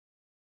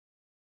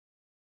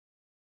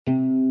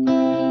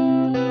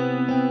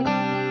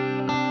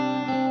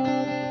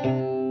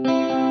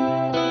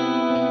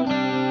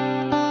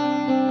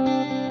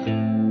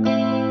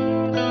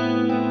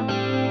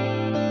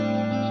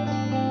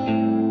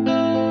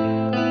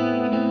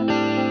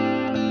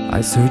I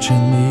search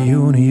in the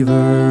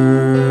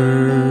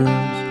universe.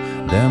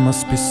 There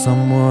must be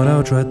someone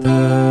out right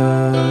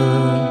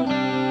there.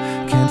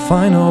 Can't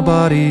find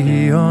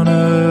nobody on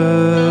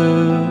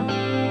earth.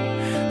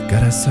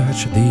 Gotta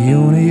search the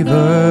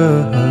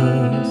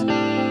universe.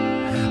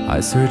 I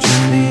search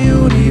in the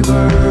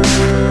universe.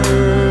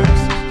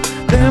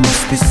 There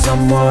must be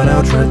someone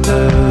out right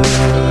there.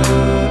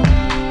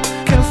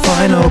 Can't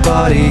find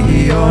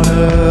nobody on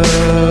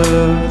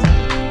earth.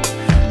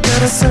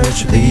 Gotta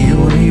search the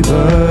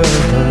universe.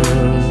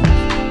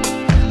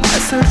 I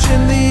search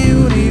in the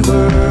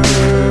universe.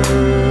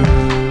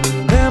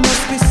 There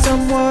must be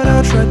someone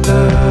out right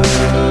there.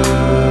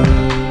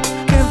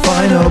 Can't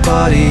find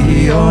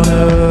nobody on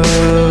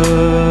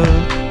earth.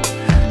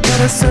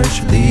 Gotta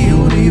search the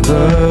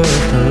universe.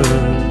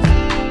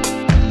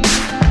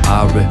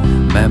 I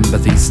remember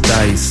these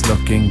days,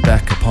 looking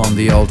back upon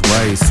the old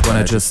ways, when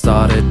I just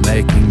started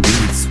making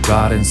beats,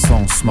 writing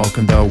songs,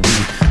 smoking the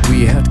weed.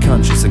 We had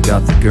conscience and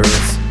got the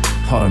girls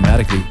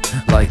automatically,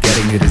 like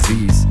getting a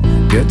disease.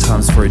 Good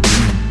times for a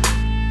demon,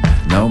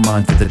 no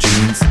mind for the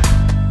genes.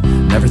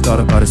 Never thought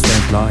about a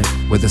strange life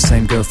with the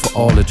same girl for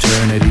all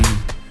eternity.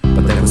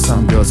 But there were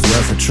some girls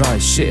worth a try.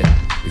 Shit,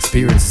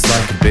 experience is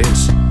like a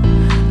bitch.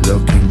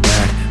 Looking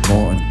back,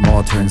 more and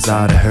more turns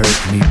out it hurt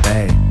me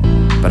bad.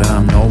 But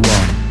I'm no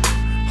one,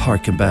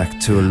 harken back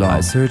too long.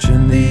 I search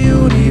in the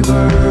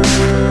universe.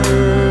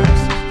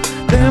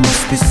 There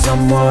must be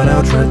someone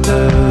out right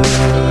there.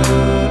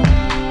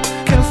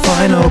 Can't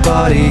find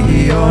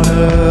nobody on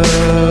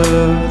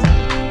earth.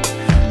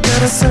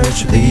 Gotta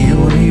search the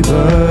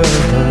universe.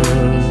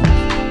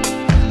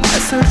 I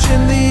search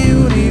in the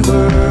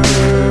universe.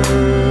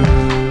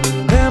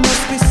 There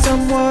must be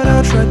someone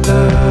out right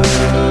there.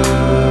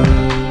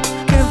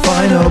 Can't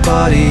find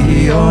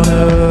nobody on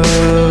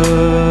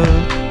earth.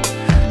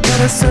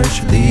 Gotta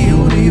search the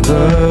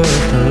universe.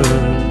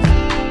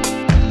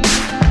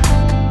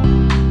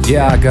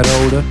 Yeah, I got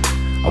older.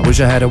 I wish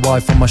I had a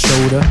wife on my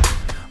shoulder.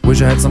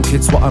 Wish I had some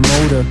kids while I'm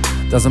older.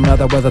 Doesn't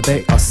matter whether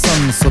they are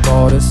sons or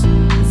daughters.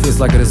 It feels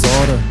like a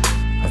disorder.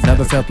 I've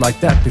never felt like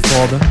that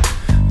before. The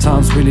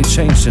times really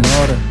changed in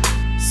order.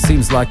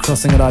 Seems like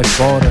crossing a life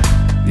border.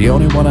 The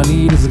only one I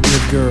need is a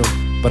good girl,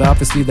 but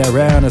obviously they're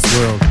rare in this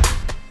world.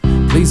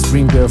 Please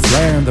dream girl,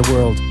 flare in the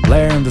world,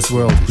 blare in this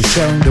world. We're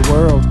sharing the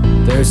world.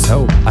 There's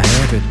hope, I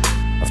have it.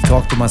 I've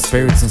talked to my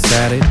spirits and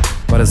said it.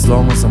 But as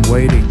long as I'm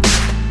waiting,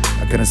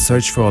 I'm gonna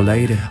search for a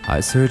lady.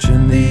 I search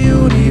in the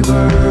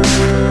universe.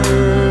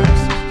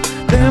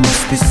 There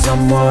must be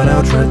someone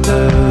out right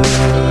there.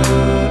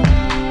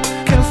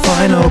 Can't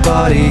find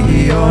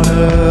nobody on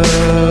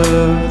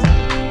earth.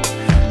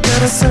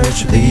 Gotta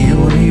search the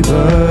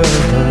universe.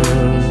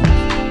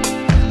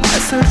 I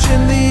search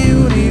in the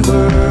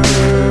universe.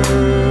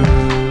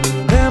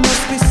 There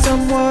must be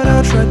someone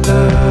out right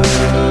there.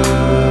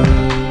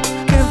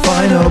 Can't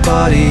find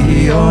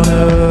nobody on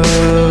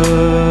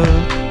earth.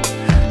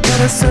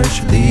 Gotta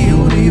search the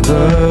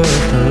universe.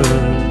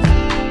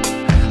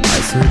 I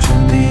search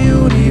in the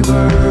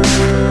universe.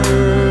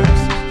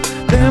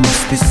 There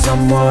must be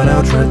someone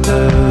out right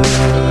there.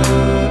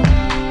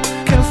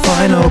 Can't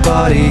find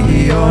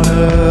nobody on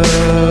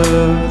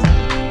earth.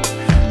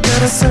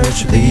 Gotta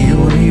search the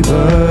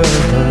universe.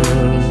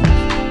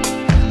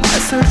 I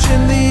search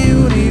in the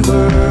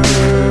universe.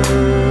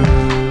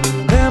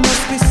 There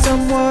must be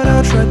someone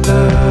out right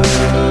there.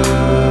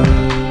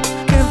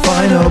 Can't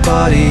find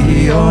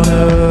nobody on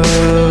earth.